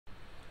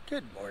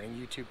Good morning,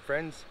 YouTube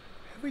friends.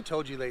 Have we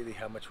told you lately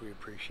how much we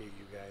appreciate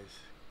you guys?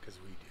 Because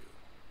we do.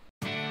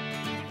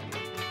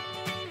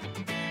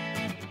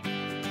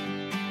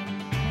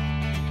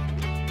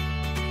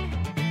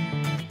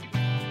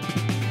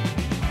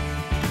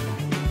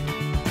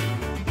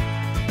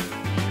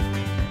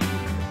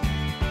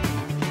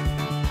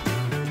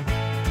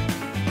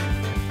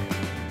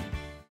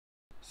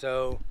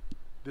 So,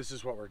 this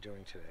is what we're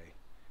doing today.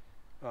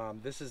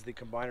 This is the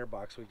combiner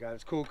box we got.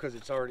 It's cool because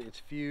it's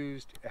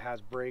fused. It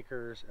has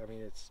breakers. I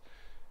mean,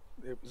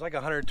 it was like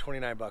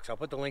 129 bucks. I'll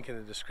put the link in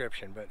the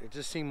description, but it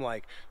just seemed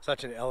like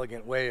such an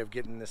elegant way of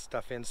getting this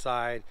stuff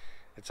inside.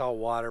 It's all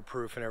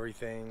waterproof and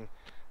everything.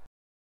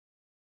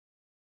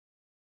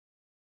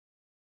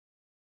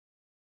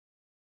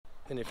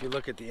 And if you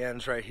look at the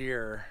ends right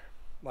here,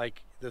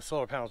 like the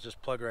solar panels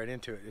just plug right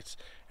into it.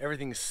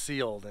 Everything's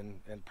sealed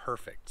and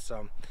perfect.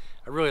 So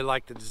I really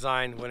like the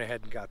design. Went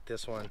ahead and got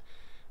this one.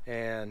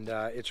 And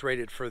it's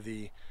rated for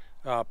the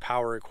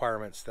power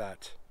requirements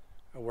that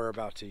we're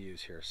about to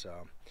use here.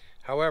 So,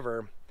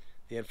 however,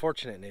 the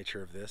unfortunate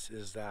nature of this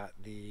is that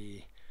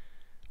the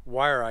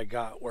wire I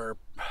got were,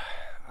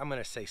 I'm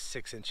going to say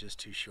 6 inches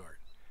too short,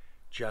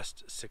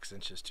 just 6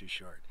 inches too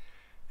short.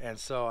 And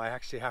so I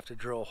actually have to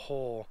drill a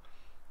hole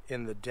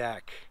in the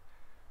deck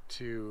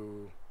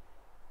to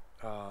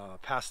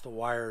pass the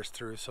wires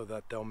through so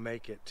that they'll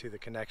make it to the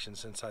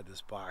connections inside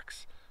this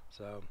box.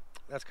 So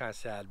that's kind of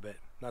sad, but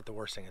not the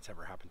worst thing that's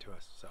ever happened to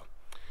us. So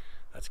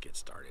let's get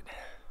started.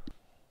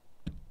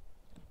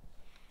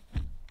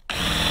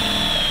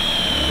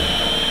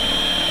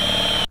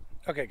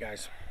 Okay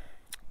guys,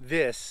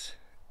 this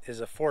is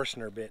a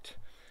Forstner bit,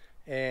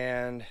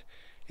 and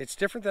it's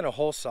different than a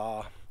hole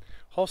saw.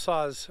 Hole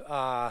saws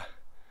are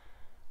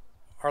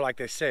like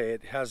they say,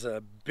 it has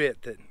a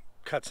bit that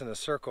cuts in a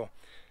circle.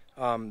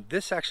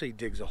 This actually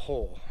digs a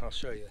hole. I'll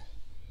show you.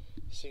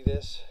 See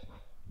this?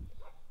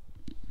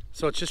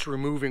 So it's just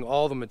removing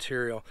all the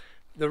material.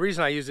 The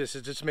reason I use this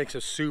is it just makes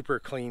a super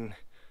clean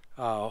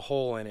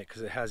hole in it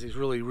because it has these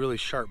really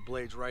sharp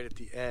blades right at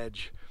the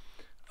edge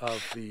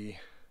of the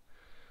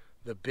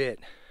bit,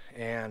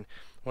 and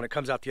when it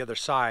comes out the other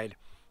side,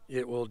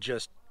 it will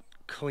just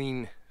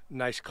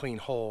nice clean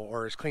hole,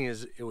 or as clean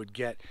as it would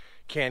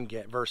can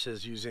get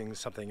versus using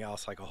something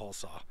else like a hole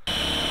saw.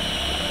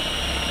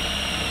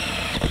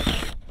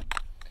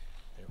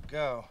 There we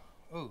go.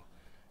 Ooh,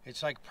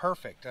 it's like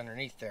perfect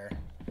underneath there.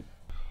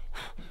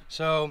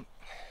 So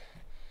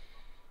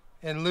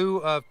in lieu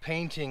of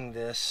painting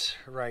this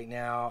right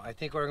now, I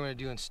think what I'm going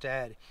to do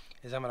instead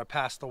is I'm going to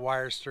pass the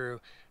wires through,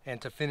 and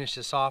to finish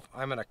this off,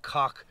 I'm going to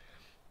caulk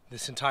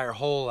this entire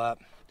hole up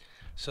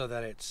so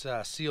that it's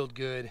sealed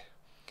good,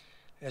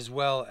 as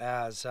well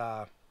as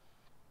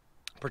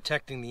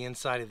protecting the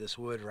inside of this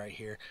wood right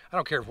here. I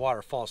don't care if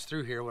water falls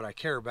through here. What I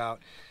care about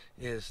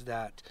is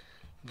that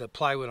the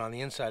plywood on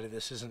the inside of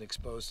this isn't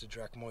exposed to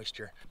direct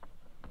moisture.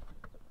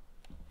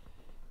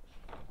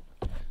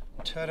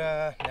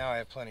 Ta-da! Now I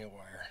have plenty of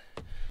wire.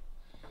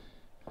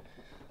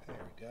 There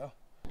we go.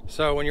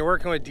 So when you're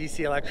working with DC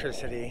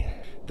electricity,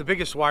 the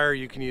biggest wire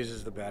you can use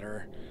is the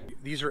better.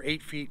 These are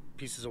 8 feet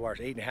pieces of wire,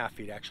 8.5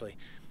 feet actually.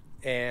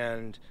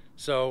 And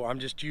so I'm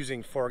just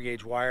using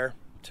 4-gauge wire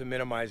to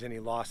minimize any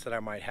loss that I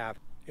might have.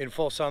 In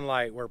full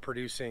sunlight, we're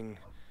producing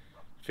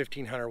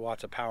 1,500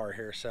 watts of power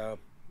here, so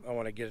I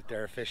want to get it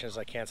there efficient as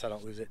I can so I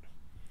don't lose it.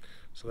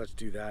 So let's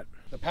do that.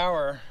 The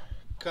power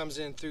comes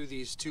in through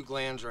these 2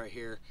 glands right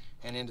here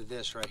and into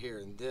this right here,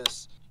 and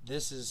this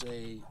is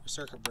a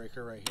circuit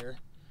breaker right here,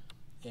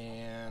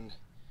 and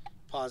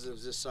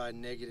positives this side,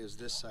 negatives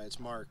this side. It's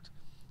marked,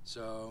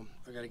 so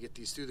I got to get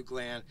these through the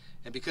gland,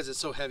 and because it's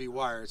so heavy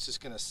wire, it's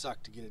just going to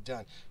suck to get it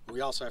done. But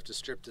we also have to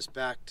strip this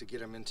back to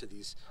get them into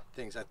these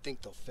things. I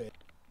think they'll fit.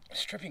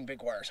 Stripping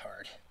big wire is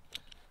hard.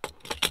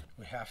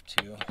 We have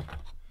to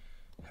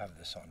have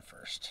this on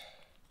first,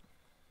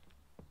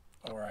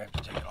 or I have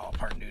to take it all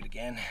apart and do it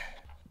again.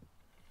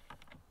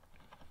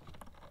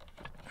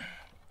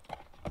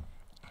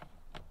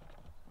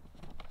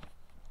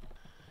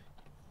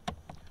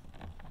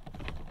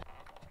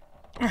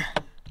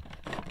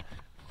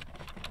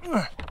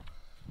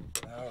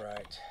 All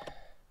right,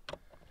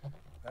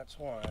 that's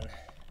one.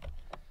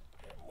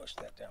 Mush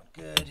that down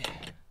good.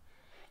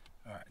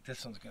 All right,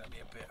 this one's gonna be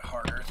a bit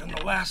harder than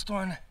the last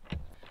one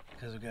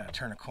because we've got to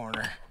turn a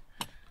corner.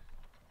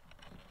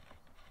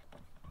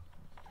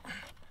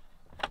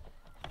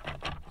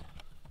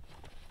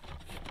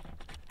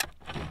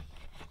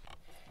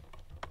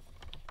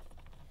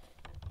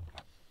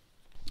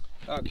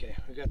 Okay,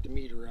 we got the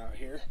meter out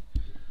here,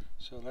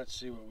 so let's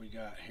see what we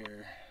got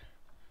here.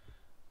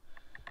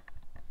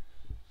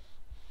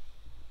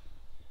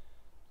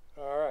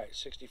 Alright,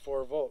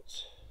 64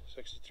 volts,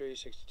 63,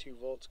 62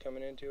 volts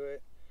coming into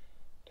it.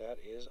 That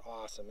is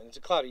awesome, and it's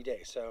a cloudy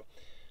day, so,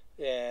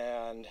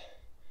 and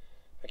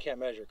I can't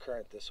measure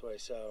current this way,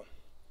 so,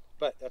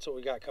 but that's what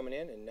we got coming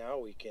in, and now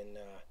we can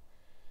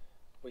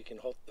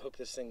hook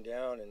this thing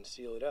down and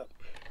seal it up.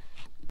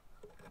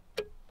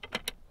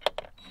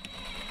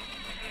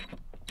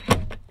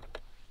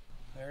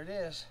 There it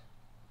is.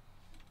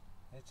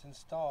 it's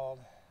installed.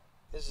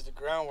 This is the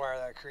ground wire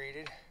that I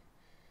created,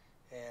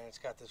 and it's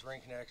got this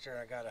ring connector, and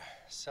I got a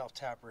self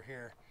tapper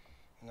here,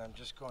 and I'm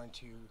just going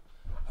to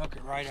hook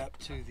it right up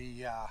to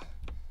the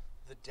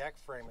deck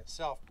frame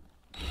itself.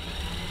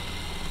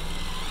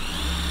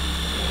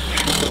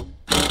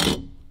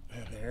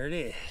 And there it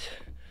is,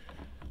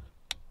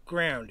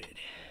 grounded.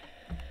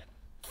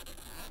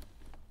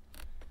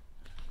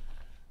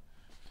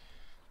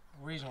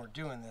 The reason we're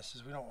doing this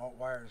is we don't want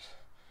wires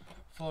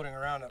floating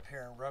around up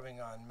here and rubbing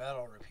on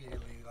metal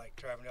repeatedly, like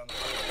driving down the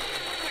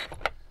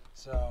road.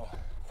 So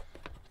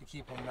to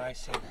keep them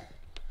nice and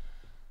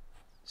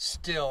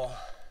still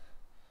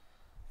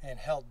and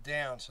held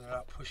down so they're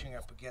not pushing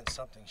up against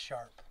something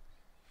sharp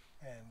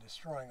and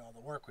destroying all the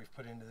work we've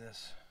put into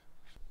this.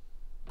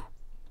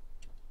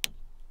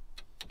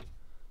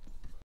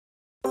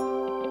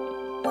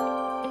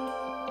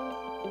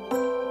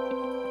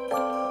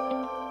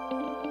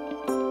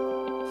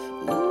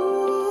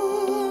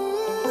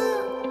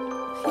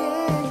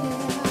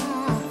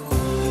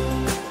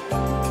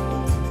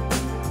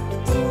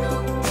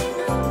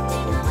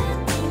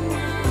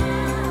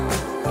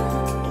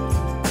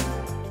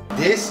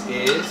 This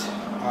is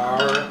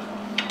our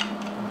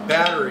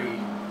battery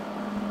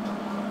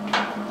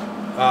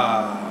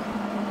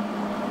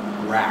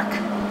rack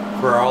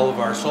for all of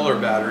our solar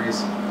batteries,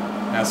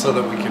 so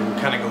that we can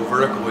kind of go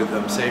vertical with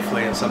them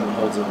safely, and something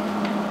holds them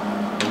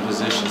in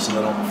position so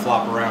they don't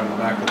flop around in the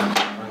back of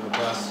the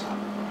bus.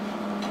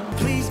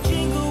 Please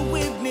jingle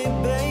with me,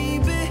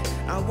 baby.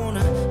 I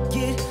wanna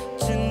get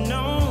to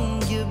know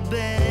you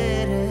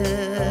better.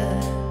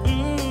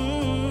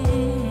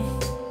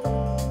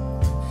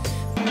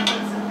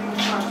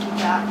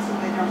 So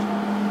they don't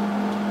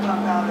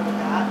bump out of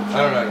that. I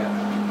don't know yet.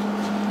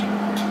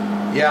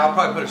 Yeah, I'll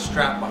probably put a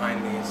strap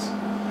behind these.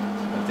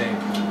 I think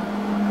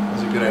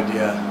that's a good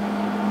idea.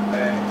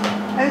 Okay.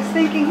 I was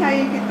thinking how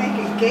you could make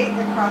a gate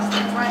across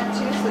the front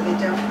too, so they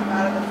don't come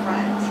out of the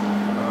front.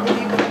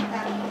 If you put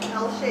that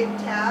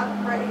L-shaped tab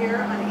right here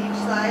on each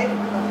side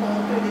with a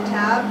hole through the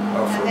tab,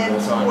 and then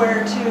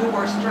square tube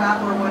or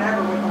strap or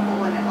whatever with a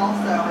hole in it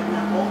also, and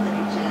then bolt at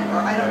each end.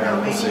 Or I don't know,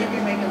 maybe you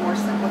could make a more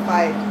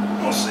simplified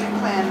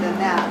plan than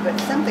that, but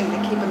something to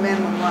keep them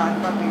in when we're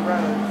on bumpy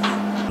roads.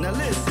 Now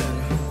listen,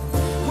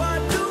 why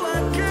do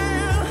I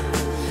care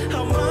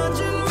how much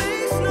it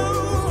may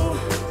snow?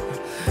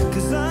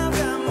 'Cause I've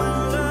got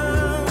my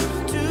love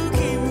to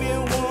keep me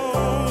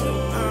warm.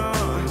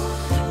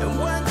 And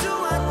why do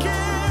I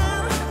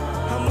care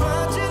how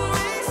much it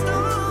may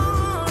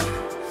storm?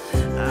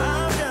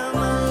 I've got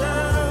my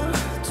love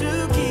to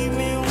keep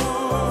me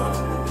warm.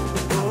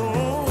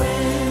 Oh,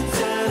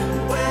 winter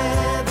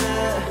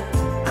weather,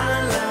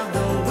 I love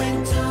the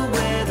winter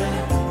weather,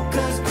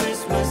 'cause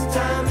Christmas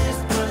time is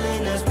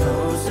pulling us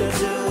closer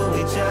to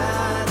each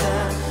other.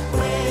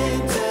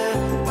 Winter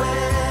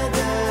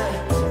weather,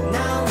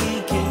 now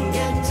we can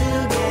get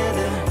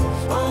together.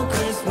 Oh,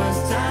 Christmas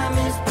time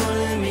is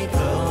pulling me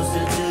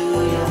closer to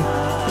your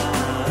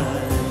heart.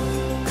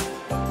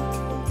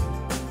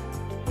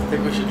 I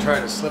think we should try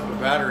to slip a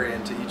battery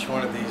into each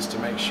one of these to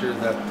make sure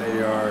that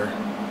they are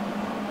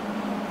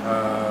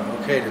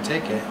okay to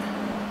take it.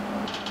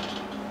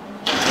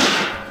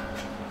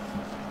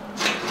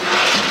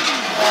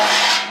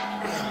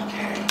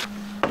 Okay.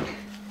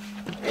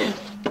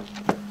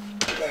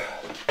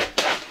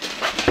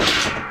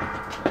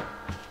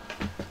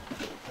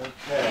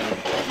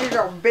 These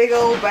are big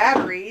old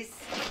batteries.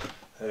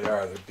 They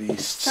are the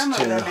beasts. Some of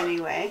too. them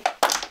anyway.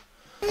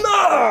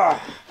 No!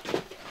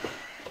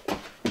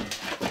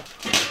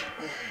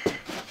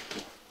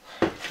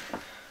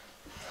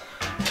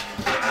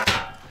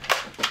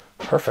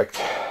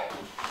 Perfect.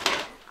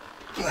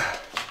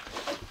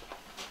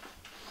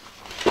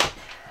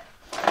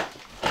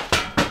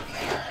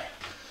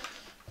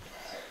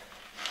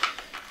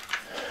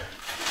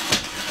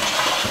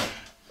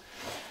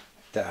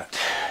 That.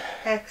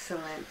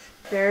 Excellent.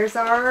 There's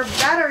our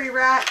battery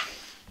rack.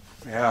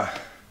 Yeah.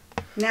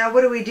 Now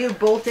what do we do?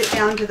 Bolt it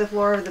down to the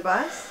floor of the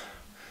bus?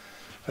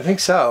 I think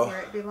so. Where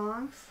it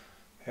belongs?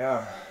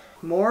 Yeah.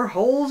 More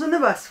holes in the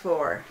bus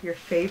floor. Your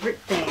favorite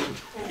thing.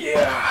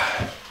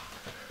 Yeah.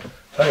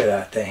 Look at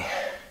that thing.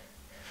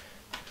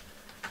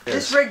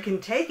 This rig can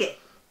take it.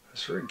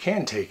 This rig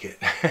can take it.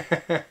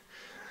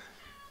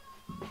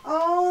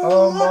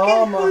 Oh, look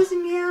Mama. at who's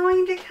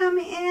meowing to come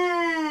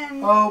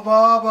in. Oh,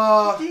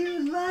 Baba. Do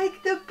you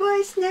like the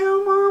bus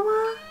now,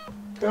 Mama?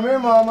 Come here,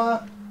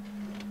 Mama.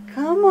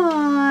 Come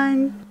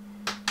on.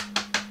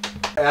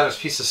 Add a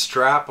piece of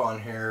strap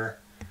on here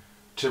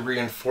to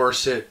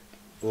reinforce it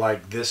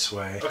like this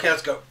way. Okay,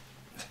 let's go.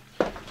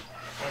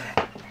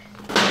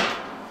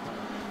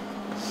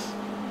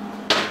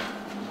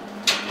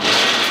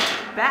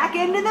 Back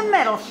into the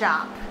metal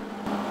shop.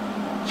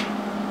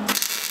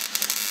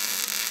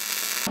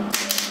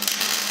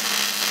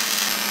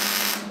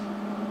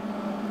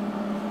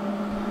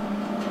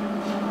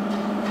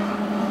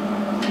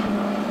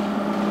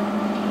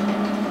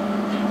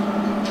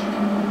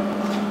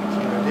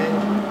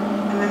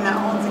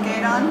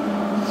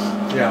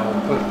 Yeah,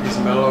 we'll put a piece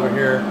of metal over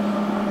here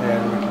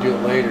and we can do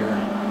it later.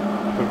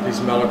 Put a piece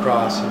of metal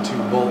across and 2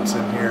 bolts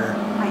in here.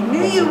 I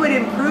knew you would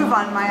improve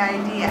on my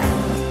idea.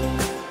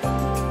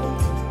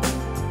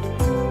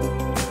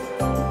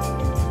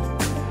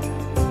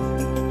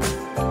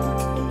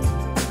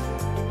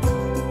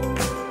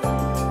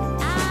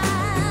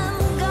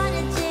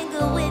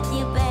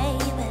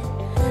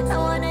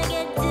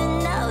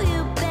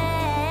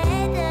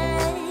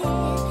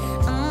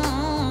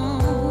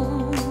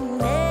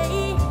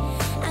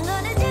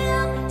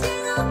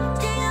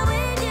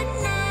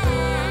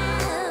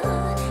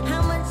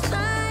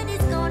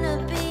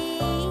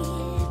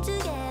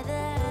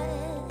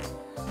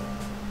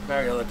 Now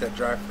you're gonna let that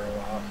dry for a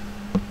while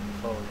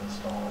before we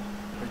install.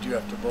 We do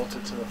have to bolt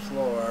it to the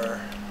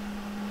floor,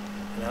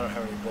 and I don't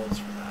have any bolts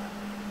for that.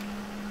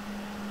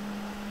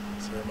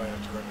 So we might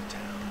have to run to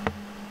town.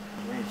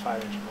 We need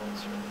 5-inch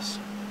bolts for this.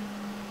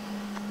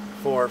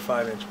 4 or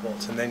 5-inch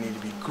bolts, and they need to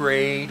be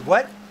grade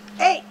what?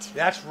 8.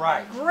 That's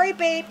right. Great,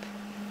 babe.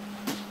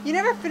 You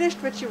never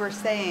finished what you were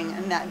saying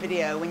in that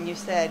video when you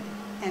said,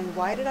 and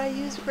why did I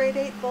use grade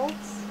 8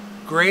 bolts?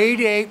 Grade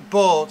 8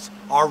 bolts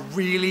are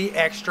really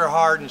extra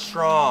hard and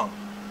strong.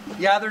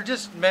 Yeah, they're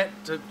just meant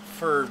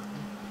for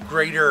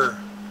greater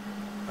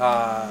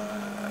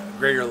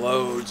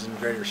loads and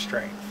greater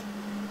strength.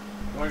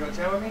 You want to go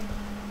town with me?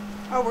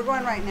 Oh, we're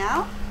going right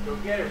now? Go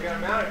get it. We gotta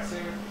mount it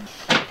soon.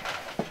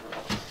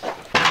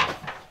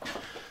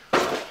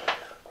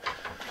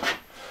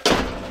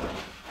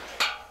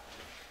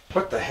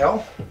 What the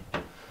hell?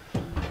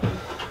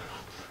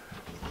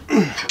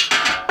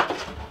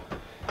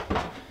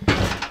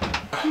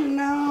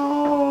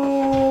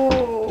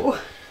 No.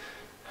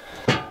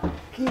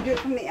 Can you do it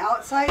from the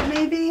outside,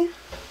 maybe?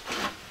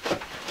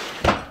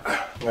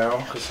 No,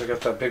 because I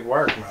got that big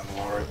wire coming out of the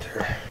wall right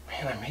there.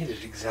 Man, I made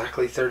it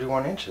exactly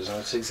 31 inches, and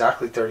it's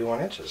exactly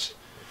 31 inches.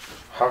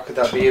 How could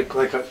that be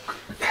like a...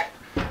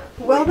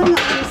 Welding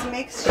always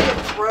makes shit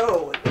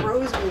grow. It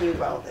grows when you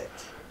weld it.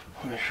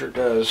 It sure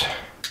does.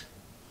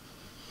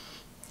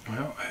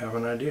 Well, I have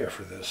an idea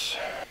for this.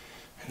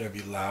 It'll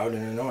be loud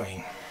and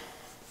annoying.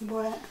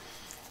 What?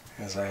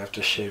 As I have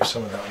to shave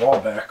some of that wall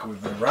back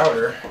with the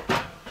router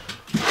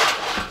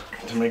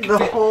to make it The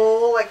fit.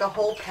 whole, like a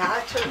whole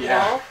patch of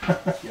wall?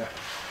 Yeah.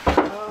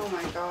 Oh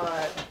my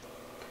god.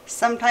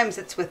 Sometimes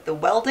it's with the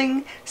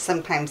welding,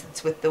 sometimes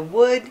it's with the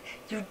wood.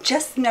 You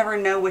just never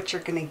know what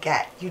you're gonna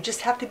get. You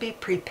just have to be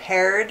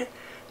prepared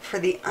for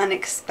the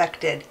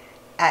unexpected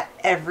at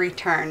every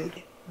turn.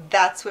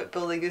 That's what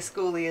building a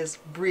schoolie is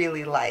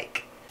really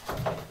like.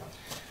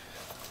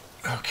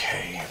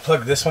 Okay,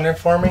 plug this one in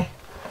for me.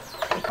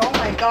 Oh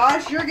my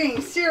gosh, you're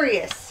getting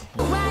serious.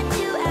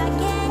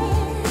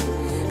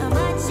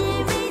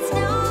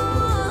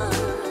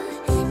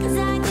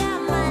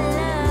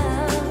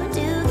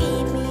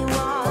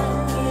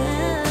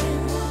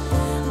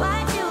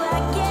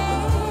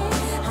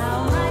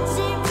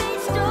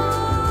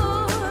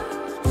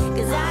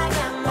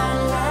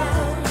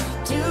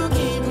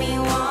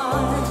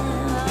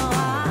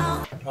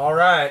 All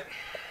right.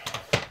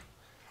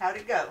 How'd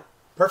it go?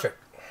 Perfect.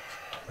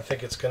 I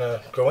think it's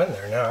gonna go in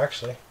there now,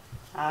 actually.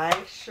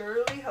 I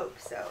surely hope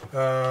so.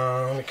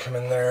 Let me come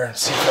in there and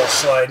see if it'll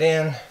slide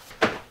in.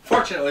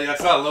 Fortunately,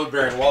 that's not a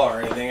load-bearing wall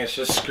or anything. It's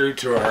just screwed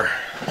to our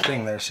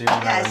thing there. So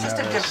Yeah, it's just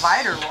a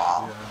divider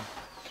wall.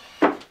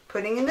 Yeah.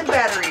 Putting in the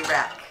battery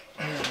rack.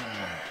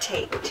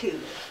 Take 2.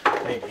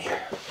 Maybe.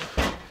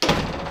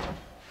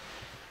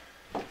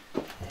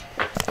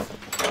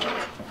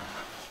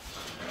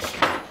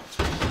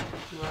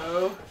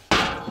 Whoa.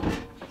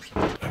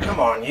 Come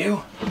on,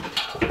 you.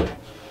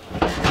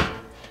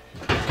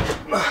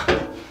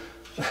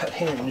 That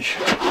hinge.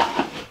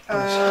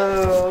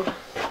 Oh.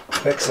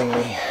 Fixing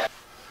me.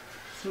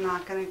 It's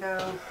not gonna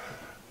go.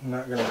 I'm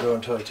not gonna go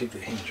until I take the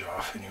hinge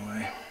off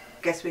anyway.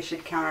 Guess we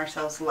should count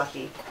ourselves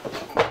lucky.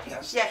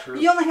 That's Yeah, true.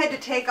 you only had to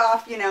take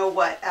off, you know,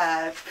 what,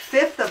 a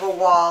fifth of a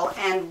wall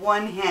and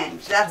 1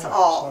 hinge. That's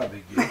all. It's not a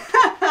big deal.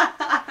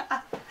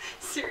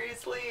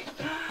 Seriously.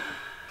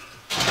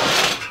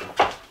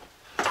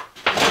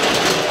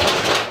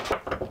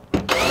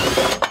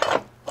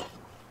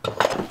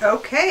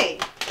 Okay.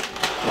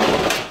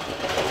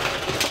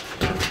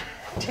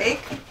 Take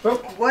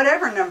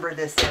whatever number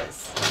this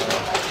is.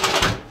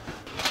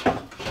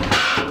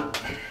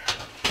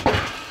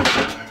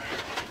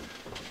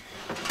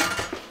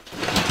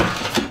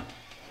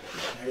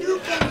 You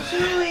can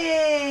do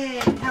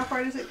it! How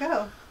far does it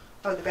go?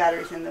 Oh, the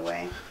battery's in the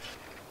way.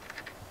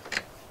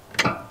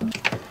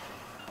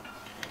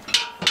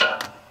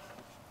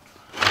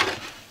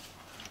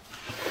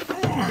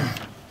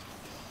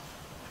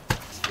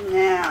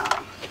 Now,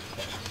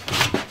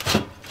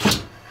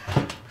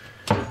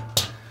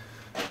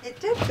 it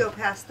did go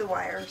past the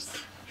wires.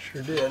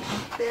 Sure did.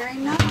 Very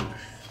nice.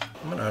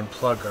 I'm gonna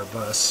unplug our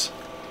bus.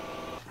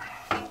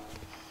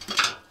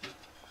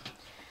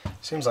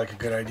 Seems like a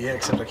good idea,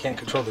 except I can't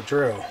control the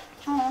drill.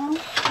 Aww.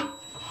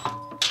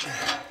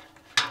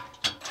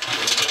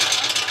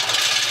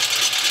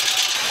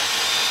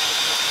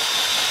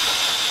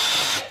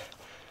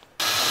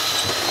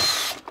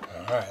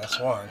 Alright, that's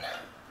one.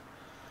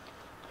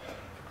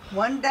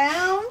 1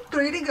 down,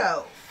 3 to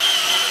go.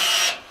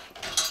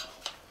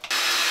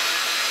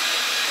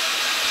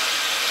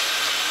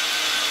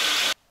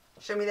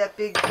 Show me that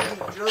big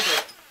drill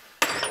bit.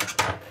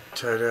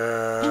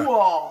 Ta-da!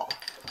 Whoa!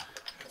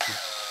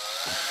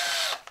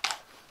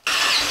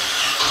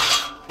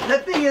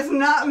 That thing is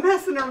not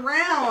messing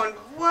around.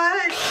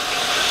 What?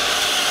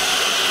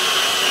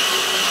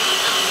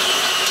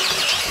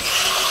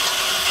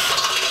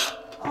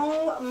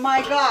 Oh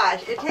my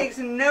gosh! It takes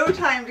no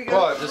time to go.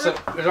 Well,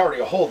 there's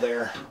already a hole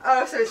there.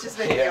 Oh, so it's just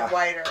making Yeah. it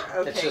wider.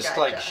 Okay, It's just gotcha.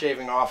 like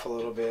shaving off a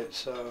little bit,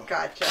 so.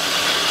 Gotcha.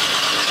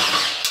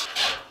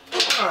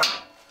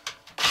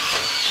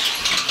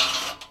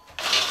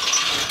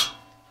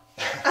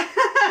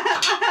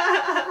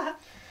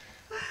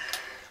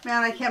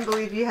 Man, I can't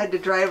believe you had to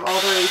drive all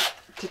the way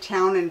to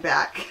town and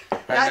back.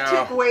 That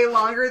know. took way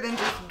longer than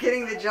just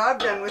getting the job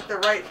done with the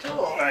right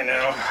tool. I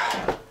know.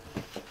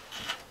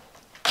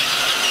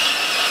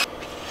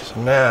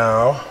 So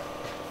now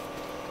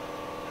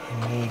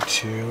I need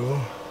to.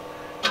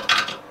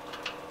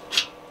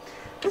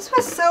 This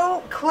was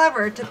so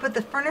clever to put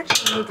the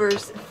furniture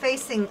movers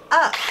facing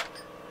up.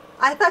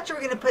 I thought you were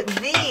going to put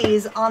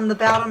these on the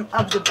bottom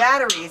of the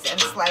batteries and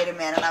slide them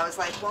in, and I was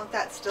like, won't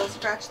that still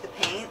scratch the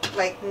paint?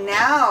 Like,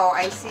 now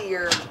I see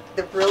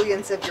the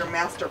brilliance of your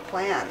master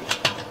plan.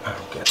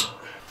 Oh, good.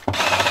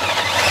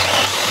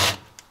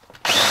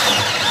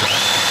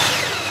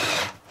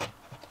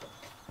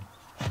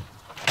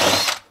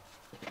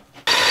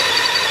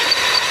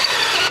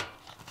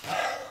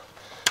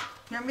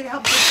 You want me to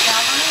help push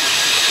down on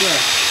it? Yeah.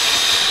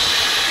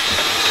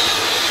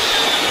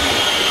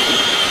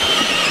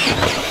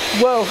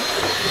 Whoa.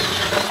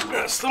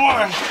 That's the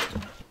one.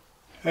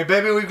 Hey,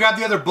 baby, we've got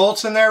the other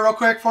bolts in there real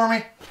quick for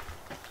me.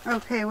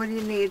 Okay, what do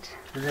you need?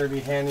 You're going to be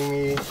handing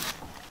me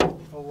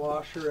a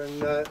washer and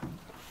nut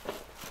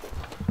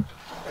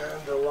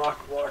and a lock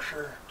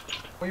washer.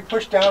 Will you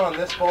push down on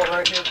this bolt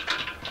right here?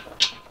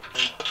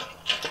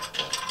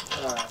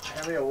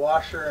 Hand me a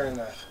washer and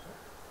a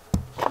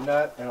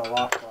nut and a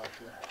lock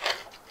washer.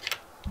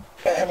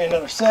 Hand me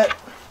another set.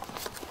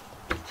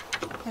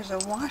 There's a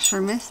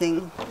washer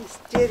missing.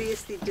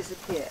 Mysteriously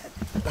disappeared.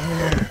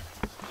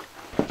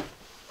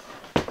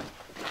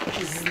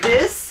 Is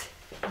this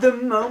the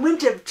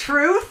moment of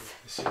truth?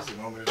 This is the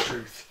moment of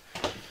truth.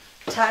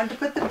 Time to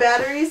put the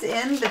batteries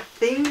in the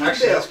thing you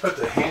Actually, let's built.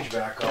 put the hinge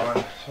back on.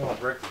 I don't want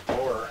to break the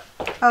door.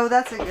 Oh,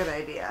 that's a good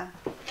idea.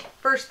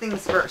 First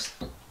things first.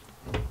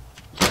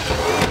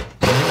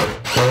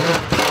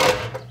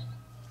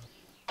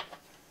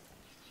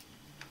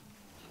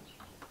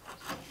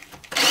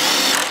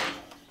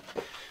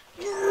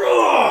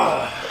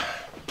 Ugh.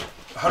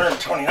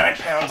 129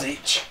 pounds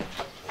each.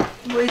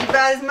 Weighs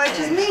about as much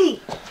as me.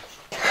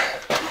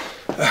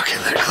 Okay,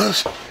 let it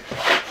close.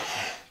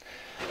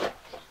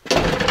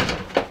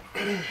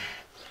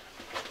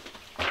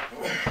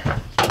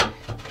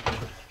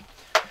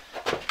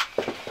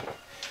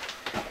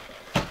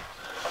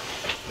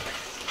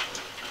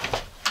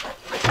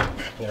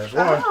 There's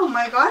one. Oh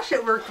my gosh,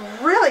 it worked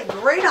really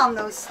great on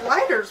those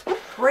sliders. What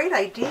a great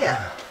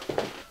idea.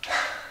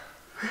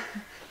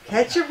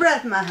 Catch your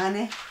breath, my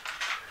honey.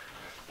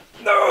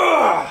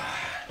 Ugh.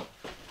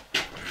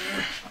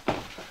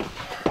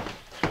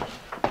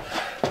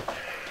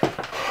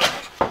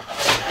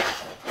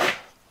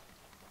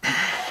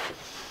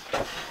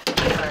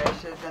 Sorry, I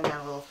should have done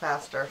that a little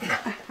faster.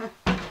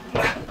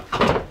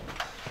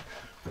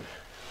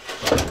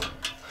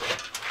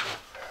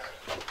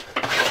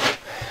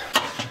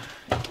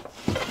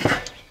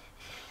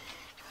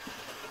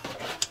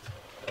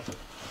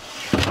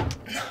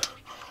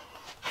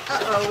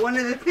 Uh-oh, one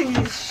of the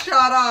things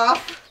shot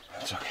off.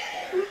 That's okay.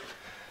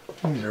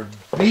 You're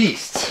a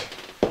beast.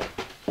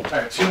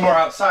 Alright, 2 more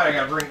outside. I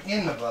gotta bring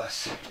in the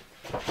bus.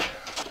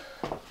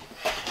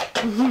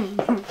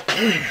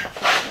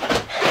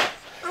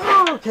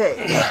 Okay.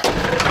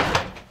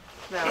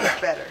 That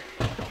was better.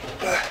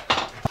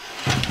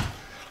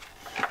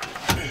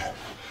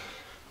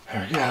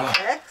 There we go.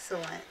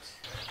 Excellent.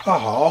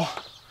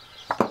 Oh,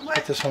 What?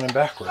 put this one in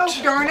backwards.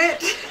 Oh, darn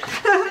it.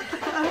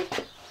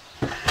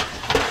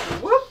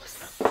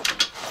 Whoops.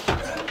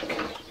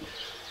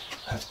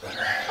 That's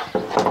better.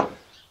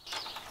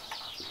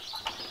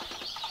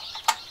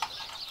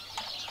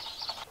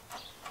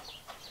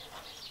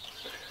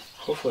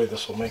 Hopefully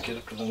this will make it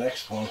up to the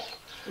next one.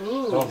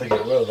 Ooh. I don't think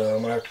it will though. I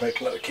might have to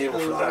make another cable A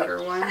for longer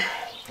that. one.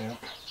 Yeah.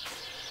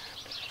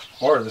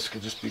 Or this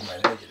could just be my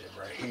negative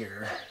right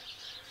here.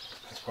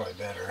 That's probably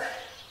better.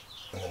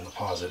 And then the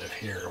positive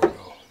here will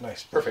go.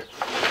 Nice, perfect.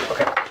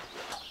 Okay.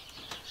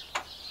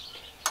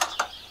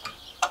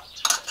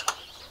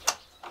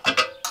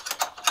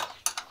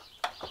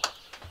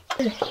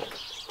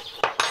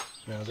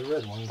 Now the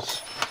red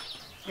ones.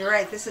 You're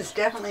right, this is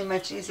definitely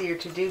much easier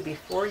to do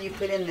before you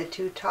put in the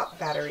 2 top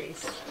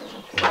batteries.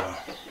 Yeah.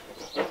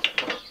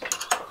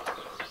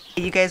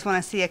 You guys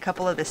want to see a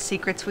couple of the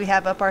secrets we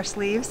have up our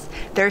sleeves?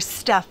 There's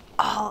stuff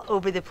all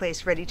over the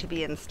place ready to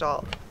be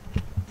installed.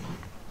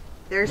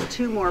 There's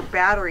 2 more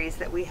batteries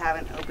that we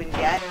haven't opened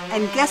yet.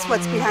 And guess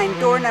what's behind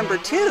door number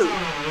 2?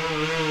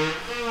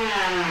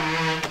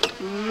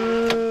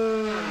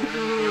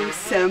 Ooh,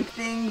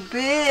 something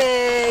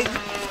big,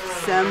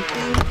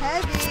 something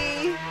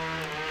heavy.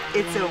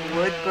 It's a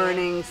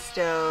wood-burning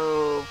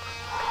stove.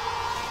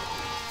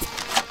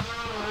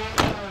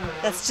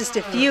 That's just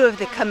a few of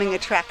the coming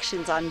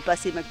attractions on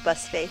Bussy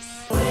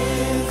McBusface.